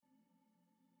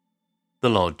The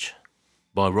Lodge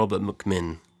by Robert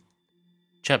McMinn.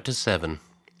 Chapter 7.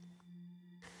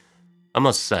 I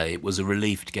must say it was a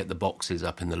relief to get the boxes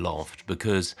up in the loft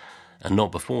because, and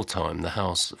not before time, the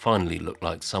house finally looked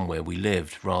like somewhere we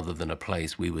lived rather than a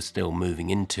place we were still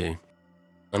moving into.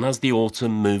 And as the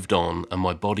autumn moved on and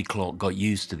my body clock got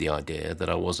used to the idea that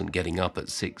I wasn't getting up at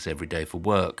 6 every day for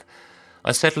work,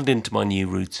 I settled into my new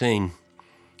routine.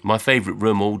 My favourite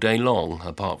room all day long,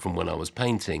 apart from when I was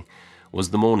painting,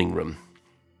 was the morning room.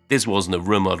 This wasn't a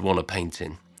room I'd want to paint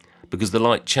in, because the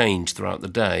light changed throughout the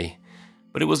day,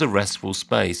 but it was a restful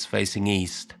space facing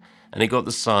east, and it got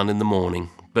the sun in the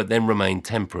morning, but then remained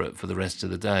temperate for the rest of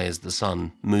the day as the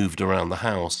sun moved around the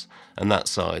house, and that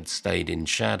side stayed in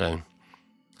shadow.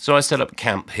 So I set up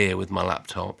camp here with my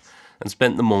laptop, and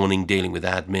spent the morning dealing with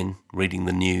admin, reading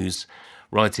the news,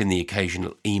 writing the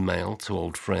occasional email to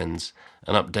old friends,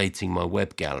 and updating my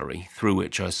web gallery, through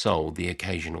which I sold the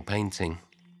occasional painting.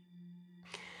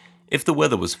 If the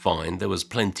weather was fine, there was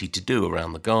plenty to do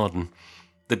around the garden.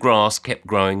 The grass kept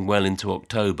growing well into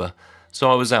October,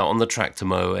 so I was out on the tractor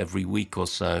mower every week or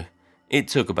so. It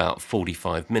took about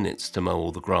 45 minutes to mow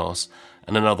all the grass,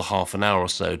 and another half an hour or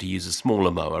so to use a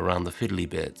smaller mower around the fiddly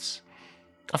bits.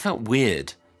 I felt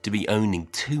weird to be owning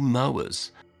 2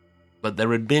 mowers, but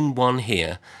there had been one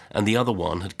here, and the other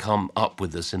one had come up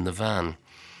with us in the van.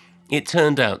 It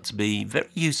turned out to be very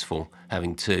useful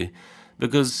having 2,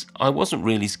 because I wasn't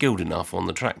really skilled enough on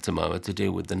the tractor mower to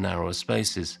deal with the narrower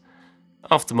spaces.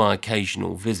 After my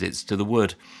occasional visits to the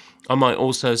wood, I might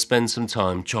also spend some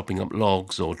time chopping up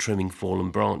logs or trimming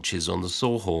fallen branches on the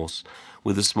sawhorse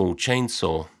with a small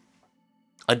chainsaw.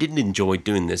 I didn't enjoy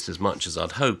doing this as much as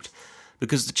I'd hoped,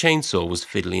 because the chainsaw was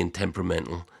fiddly and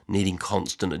temperamental, needing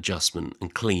constant adjustment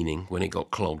and cleaning when it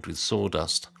got clogged with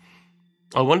sawdust.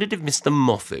 I wondered if Mr.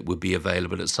 Moffat would be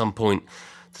available at some point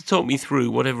to talk me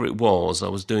through whatever it was I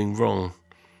was doing wrong.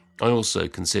 I also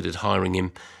considered hiring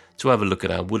him to have a look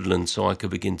at our woodland so I could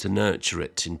begin to nurture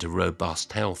it into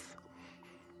robust health.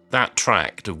 That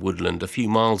tract of woodland a few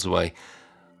miles away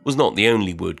was not the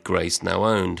only wood Grace now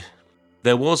owned.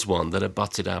 There was one that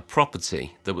abutted our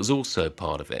property that was also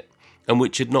part of it, and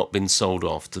which had not been sold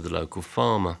off to the local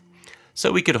farmer,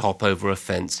 so we could hop over a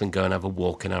fence and go and have a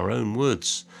walk in our own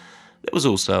woods. There was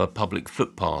also a public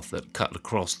footpath that cut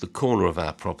across the corner of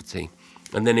our property,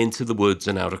 and then into the woods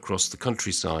and out across the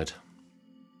countryside.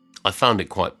 I found it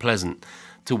quite pleasant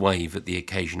to wave at the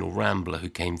occasional rambler who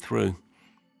came through.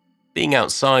 Being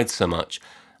outside so much,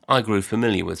 I grew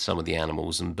familiar with some of the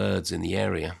animals and birds in the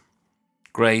area.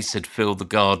 Grace had filled the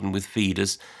garden with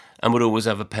feeders and would always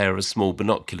have a pair of small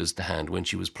binoculars to hand when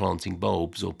she was planting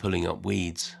bulbs or pulling up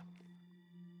weeds.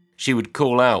 She would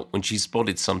call out when she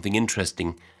spotted something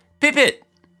interesting, "Pipit!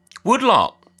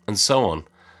 Woodlark!" and so on.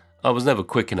 I was never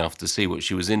quick enough to see what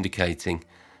she was indicating.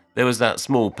 There was that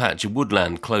small patch of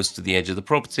woodland close to the edge of the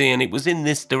property, and it was in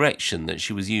this direction that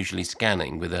she was usually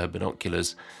scanning with her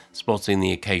binoculars, spotting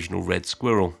the occasional red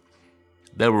squirrel.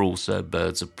 There were also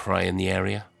birds of prey in the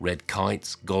area, red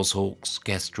kites, goshawks,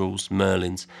 kestrels,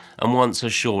 merlins, and once a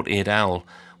short-eared owl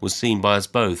was seen by us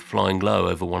both flying low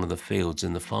over one of the fields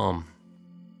in the farm.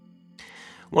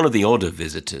 One of the odder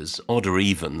visitors, odder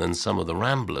even than some of the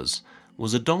ramblers,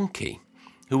 was a donkey,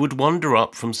 who would wander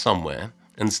up from somewhere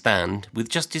and stand, with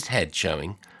just his head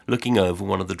showing, looking over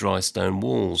one of the dry stone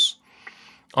walls.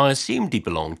 I assumed he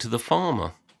belonged to the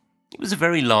farmer. It was a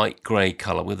very light grey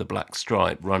colour with a black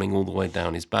stripe running all the way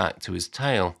down his back to his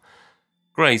tail.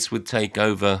 Grace would take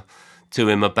over to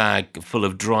him a bag full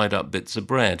of dried up bits of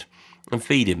bread and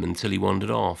feed him until he wandered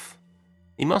off.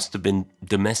 He must have been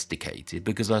domesticated,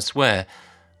 because I swear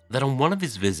that on one of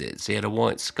his visits he had a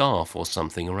white scarf or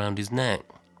something around his neck.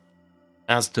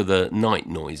 As to the night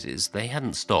noises, they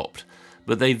hadn't stopped,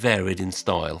 but they varied in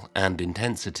style and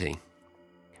intensity.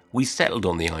 We settled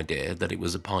on the idea that it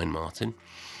was a pine marten,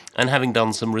 and having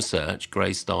done some research,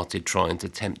 Grace started trying to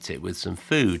tempt it with some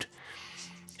food.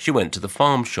 She went to the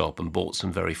farm shop and bought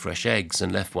some very fresh eggs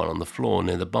and left one on the floor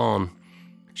near the barn.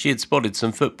 She had spotted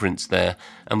some footprints there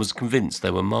and was convinced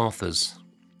they were Martha's.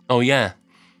 Oh yeah,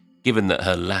 given that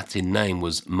her Latin name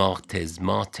was Martes,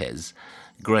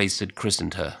 Grace had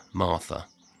christened her Martha.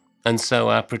 And so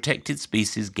our protected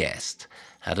species guest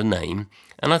had a name,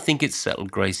 and I think it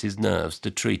settled Grace's nerves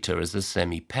to treat her as a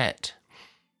semi-pet.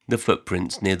 The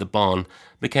footprints near the barn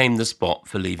became the spot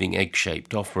for leaving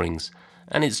egg-shaped offerings,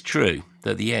 and it's true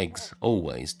that the eggs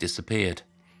always disappeared.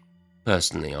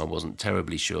 Personally, I wasn't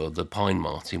terribly sure the pine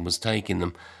marten was taking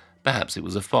them. Perhaps it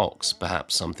was a fox,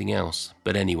 perhaps something else,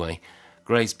 but anyway,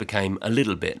 Grace became a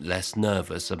little bit less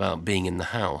nervous about being in the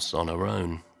house on her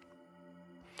own.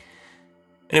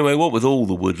 Anyway, what with all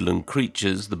the woodland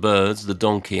creatures, the birds, the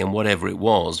donkey, and whatever it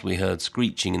was we heard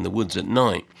screeching in the woods at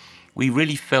night, we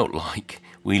really felt like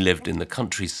we lived in the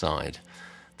countryside.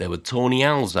 There were tawny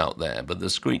owls out there, but the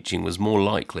screeching was more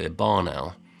likely a barn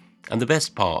owl. And the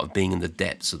best part of being in the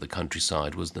depths of the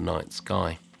countryside was the night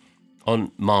sky.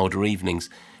 On milder evenings,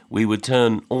 we would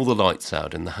turn all the lights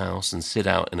out in the house and sit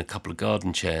out in a couple of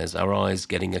garden chairs, our eyes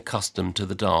getting accustomed to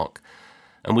the dark,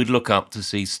 and we'd look up to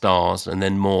see stars and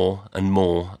then more and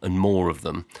more and more of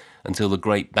them until the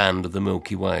great band of the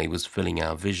Milky Way was filling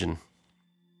our vision.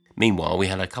 Meanwhile, we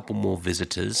had a couple more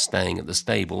visitors staying at the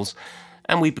stables,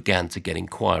 and we began to get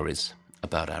inquiries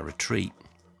about our retreat.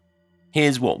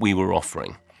 Here's what we were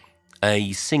offering: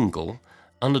 a single,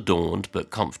 unadorned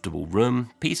but comfortable room,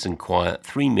 peace and quiet,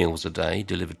 3 meals a day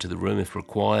delivered to the room if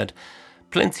required,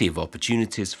 plenty of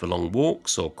opportunities for long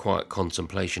walks or quiet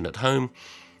contemplation at home,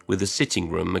 with a sitting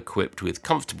room equipped with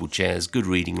comfortable chairs, good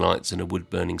reading lights and a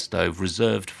wood-burning stove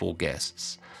reserved for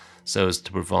guests, so as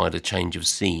to provide a change of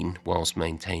scene whilst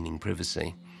maintaining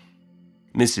privacy.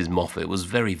 Mrs. Moffat was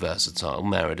very versatile,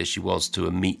 married as she was to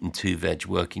a meat and 2-veg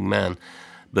working man,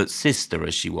 but sister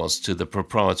as she was to the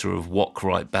proprietor of Walk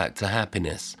Right Back to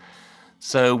Happiness.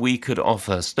 So we could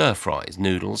offer stir-fries,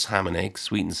 noodles, ham and eggs,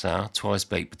 sweet and sour,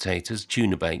 twice-baked potatoes,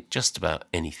 tuna-baked, just about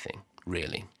anything,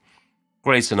 really.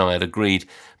 Grace and I had agreed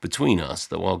between us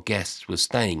that while guests were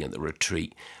staying at the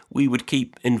retreat, we would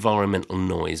keep environmental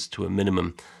noise to a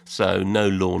minimum, so no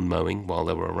lawn mowing while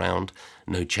they were around,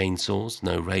 no chainsaws,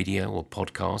 no radio or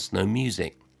podcasts, no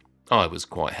music. I was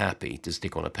quite happy to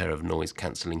stick on a pair of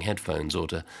noise-cancelling headphones or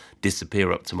to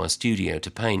disappear up to my studio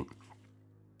to paint.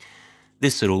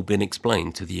 This had all been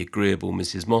explained to the agreeable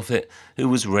Mrs. Moffat, who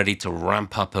was ready to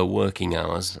ramp up her working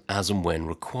hours as and when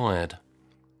required.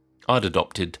 I'd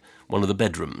adopted one of the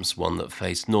bedrooms, one that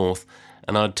faced north,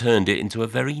 and I'd turned it into a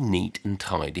very neat and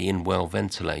tidy and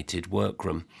well-ventilated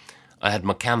workroom. I had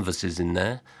my canvases in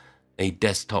there, a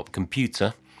desktop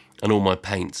computer, and all my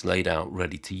paints laid out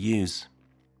ready to use.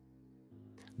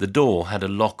 The door had a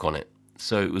lock on it,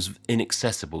 so it was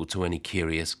inaccessible to any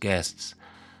curious guests.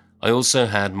 I also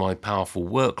had my powerful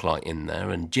work light in there,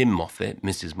 and Jim Moffat,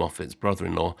 Mrs. Moffat's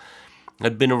brother-in-law,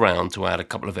 had been around to add a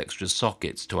couple of extra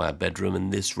sockets to our bedroom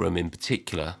and this room in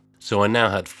particular, so I now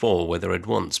had 4 where there had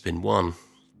once been 1.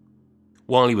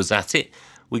 While he was at it,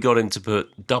 we got him to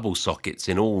put double sockets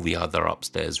in all the other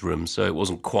upstairs rooms, so it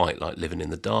wasn't quite like living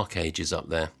in the dark ages up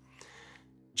there.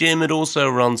 Jim had also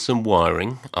run some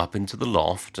wiring up into the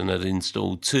loft and had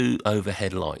installed 2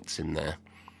 overhead lights in there.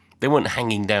 They weren't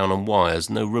hanging down on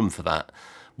wires, no room for that,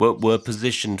 but were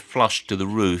positioned flush to the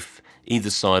roof,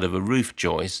 either side of a roof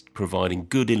joist, providing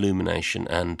good illumination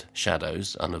and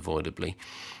shadows, unavoidably,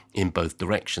 in both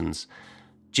directions.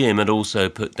 Jim had also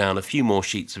put down a few more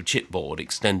sheets of chipboard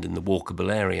extending the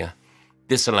walkable area.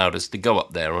 This allowed us to go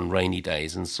up there on rainy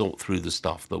days and sort through the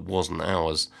stuff that wasn't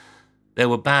ours. There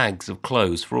were bags of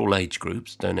clothes for all age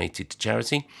groups donated to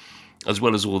charity, as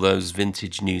well as all those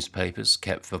vintage newspapers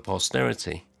kept for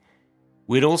posterity.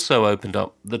 We'd also opened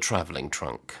up the travelling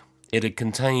trunk. It had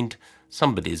contained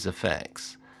somebody's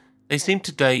effects. They seemed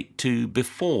to date to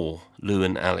before Lou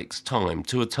and Alec's time,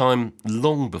 to a time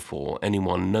long before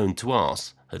anyone known to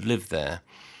us had lived there.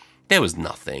 There was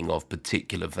nothing of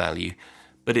particular value,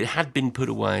 but it had been put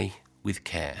away with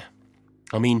care.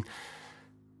 I mean,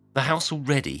 the house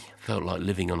already felt like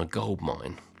living on a gold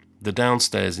mine. The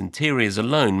downstairs interiors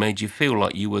alone made you feel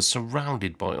like you were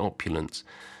surrounded by opulence,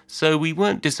 so we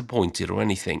weren't disappointed or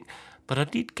anything, but I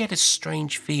did get a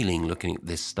strange feeling looking at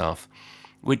this stuff,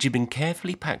 which had been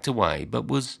carefully packed away but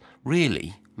was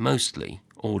really mostly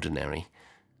ordinary.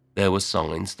 There were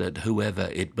signs that whoever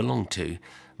it belonged to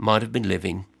might have been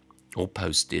living or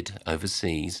posted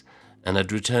overseas and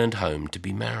had returned home to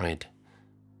be married.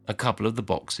 A couple of the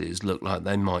boxes looked like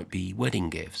they might be wedding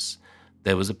gifts.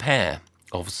 There was a pair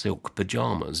of silk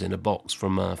pyjamas in a box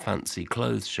from a fancy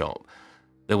clothes shop.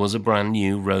 There was a brand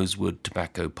new rosewood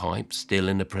tobacco pipe still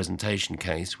in a presentation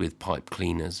case with pipe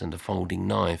cleaners and a folding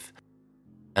knife,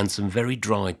 and some very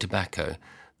dried tobacco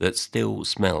that still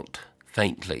smelt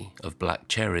faintly of black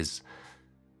cherries.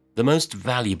 The most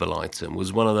valuable item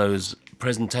was one of those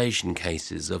presentation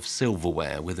cases of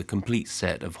silverware with a complete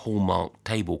set of hallmark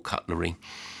table cutlery.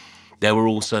 There were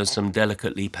also some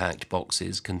delicately packed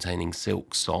boxes containing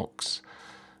silk socks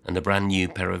and a brand new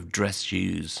pair of dress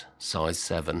shoes, size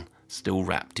 7, still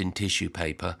wrapped in tissue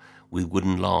paper with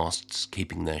wooden lasts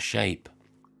keeping their shape.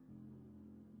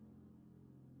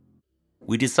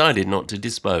 We decided not to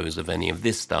dispose of any of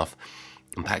this stuff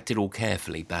and packed it all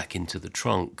carefully back into the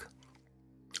trunk.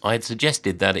 I had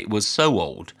suggested that it was so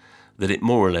old that it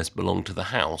more or less belonged to the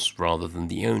house rather than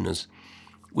the owners.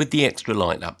 With the extra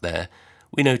light up there,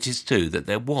 we noticed too that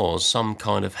there was some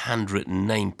kind of handwritten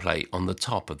nameplate on the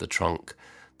top of the trunk.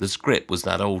 The script was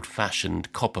that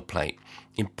old-fashioned copper plate,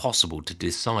 impossible to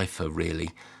decipher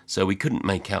really, so we couldn't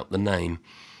make out the name.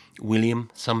 William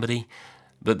somebody,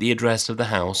 but the address of the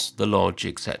house, the lodge,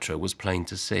 etc. was plain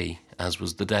to see, as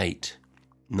was the date,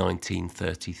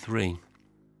 1933.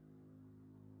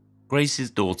 Grace's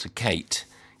daughter Kate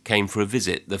came for a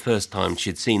visit the first time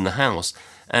she'd seen the house,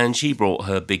 and she brought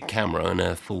her big camera and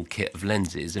her full kit of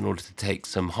lenses in order to take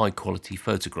some high-quality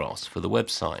photographs for the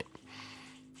website.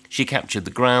 She captured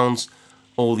the grounds,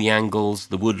 all the angles,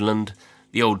 the woodland,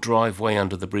 the old driveway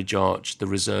under the bridge arch, the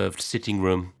reserved sitting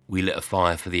room. We lit a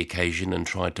fire for the occasion and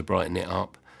tried to brighten it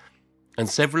up, and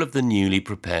several of the newly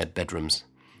prepared bedrooms.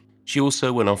 She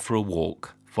also went off for a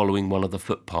walk, following one of the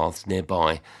footpaths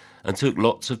nearby, and took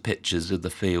lots of pictures of the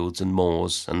fields and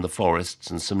moors and the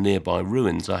forests and some nearby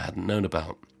ruins I hadn't known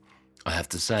about. I have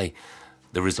to say,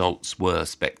 the results were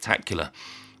spectacular.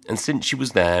 And since she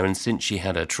was there, and since she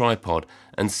had her tripod,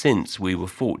 and since we were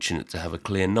fortunate to have a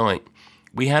clear night,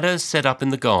 we had her set up in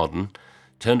the garden,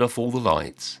 turned off all the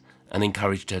lights, and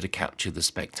encouraged her to capture the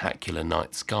spectacular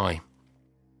night sky.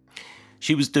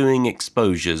 She was doing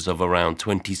exposures of around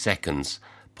 20 seconds,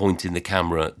 pointing the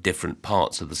camera at different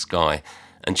parts of the sky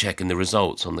and checking the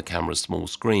results on the camera's small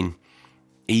screen.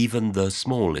 Even the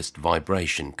smallest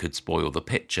vibration could spoil the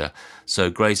picture, so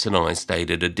Grace and I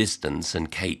stayed at a distance and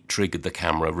Kate triggered the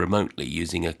camera remotely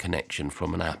using a connection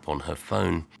from an app on her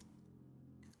phone.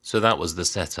 So that was the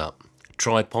setup.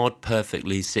 Tripod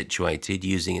perfectly situated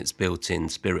using its built-in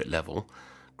spirit level.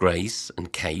 Grace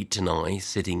and Kate and I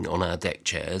sitting on our deck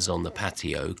chairs on the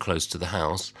patio close to the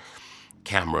house.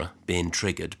 Camera being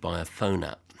triggered by a phone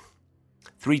app.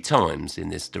 3 times in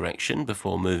this direction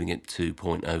before moving it to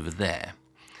point over there.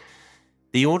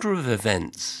 The order of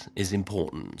events is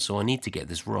important, so I need to get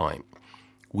this right.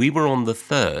 We were on the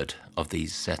 3rd of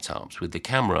these setups with the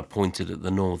camera pointed at the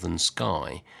northern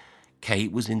sky.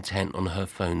 Kate was intent on her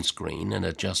phone screen and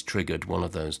had just triggered one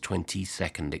of those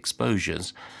 20-second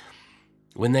exposures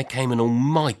when there came an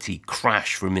almighty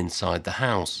crash from inside the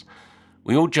house.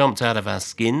 We all jumped out of our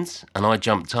skins, and I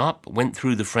jumped up, went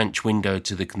through the French window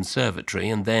to the conservatory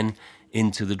and then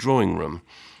into the drawing room.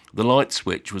 The light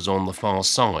switch was on the far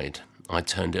side. I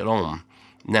turned it on.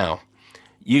 Now,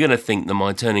 you're going to think that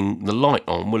my turning the light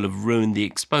on will have ruined the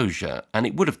exposure, and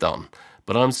it would have done,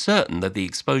 but I'm certain that the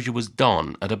exposure was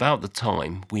done at about the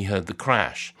time we heard the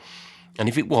crash. And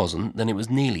if it wasn't, then it was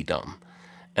nearly done.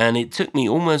 And it took me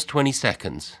almost 20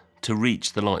 seconds to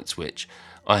reach the light switch.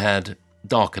 I had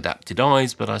dark adapted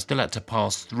eyes, but I still had to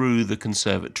pass through the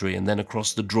conservatory and then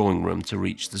across the drawing room to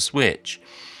reach the switch.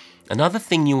 Another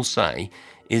thing you'll say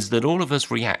is that all of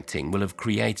us reacting will have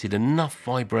created enough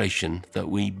vibration that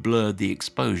we blurred the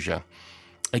exposure.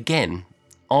 Again,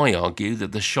 I argue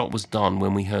that the shot was done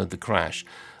when we heard the crash,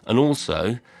 and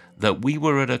also that we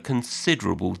were at a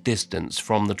considerable distance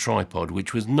from the tripod,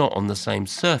 which was not on the same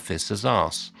surface as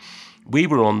us. We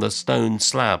were on the stone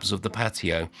slabs of the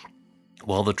patio,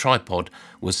 while the tripod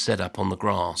was set up on the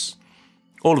grass.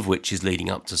 All of which is leading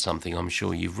up to something I'm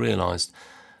sure you've realised.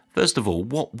 First of all,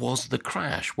 what was the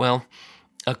crash? Well,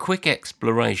 a quick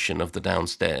exploration of the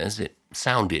downstairs, it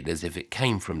sounded as if it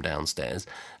came from downstairs,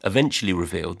 eventually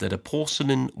revealed that a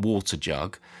porcelain water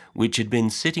jug, which had been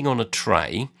sitting on a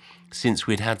tray since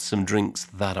we'd had some drinks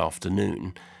that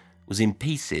afternoon, was in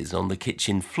pieces on the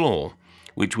kitchen floor,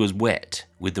 which was wet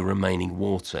with the remaining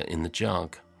water in the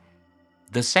jug.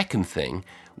 The second thing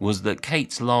was that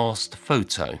Kate's last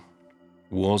photo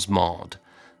was marred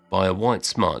by a white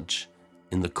smudge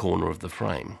in the corner of the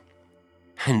frame.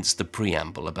 Hence the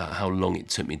preamble about how long it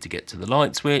took me to get to the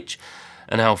light switch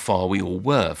and how far we all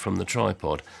were from the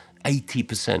tripod.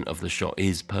 80% of the shot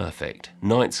is perfect.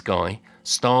 Night sky,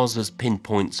 stars as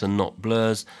pinpoints and not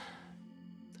blurs,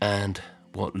 and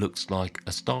what looks like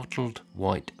a startled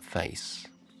white face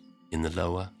in the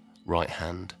lower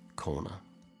right-hand corner.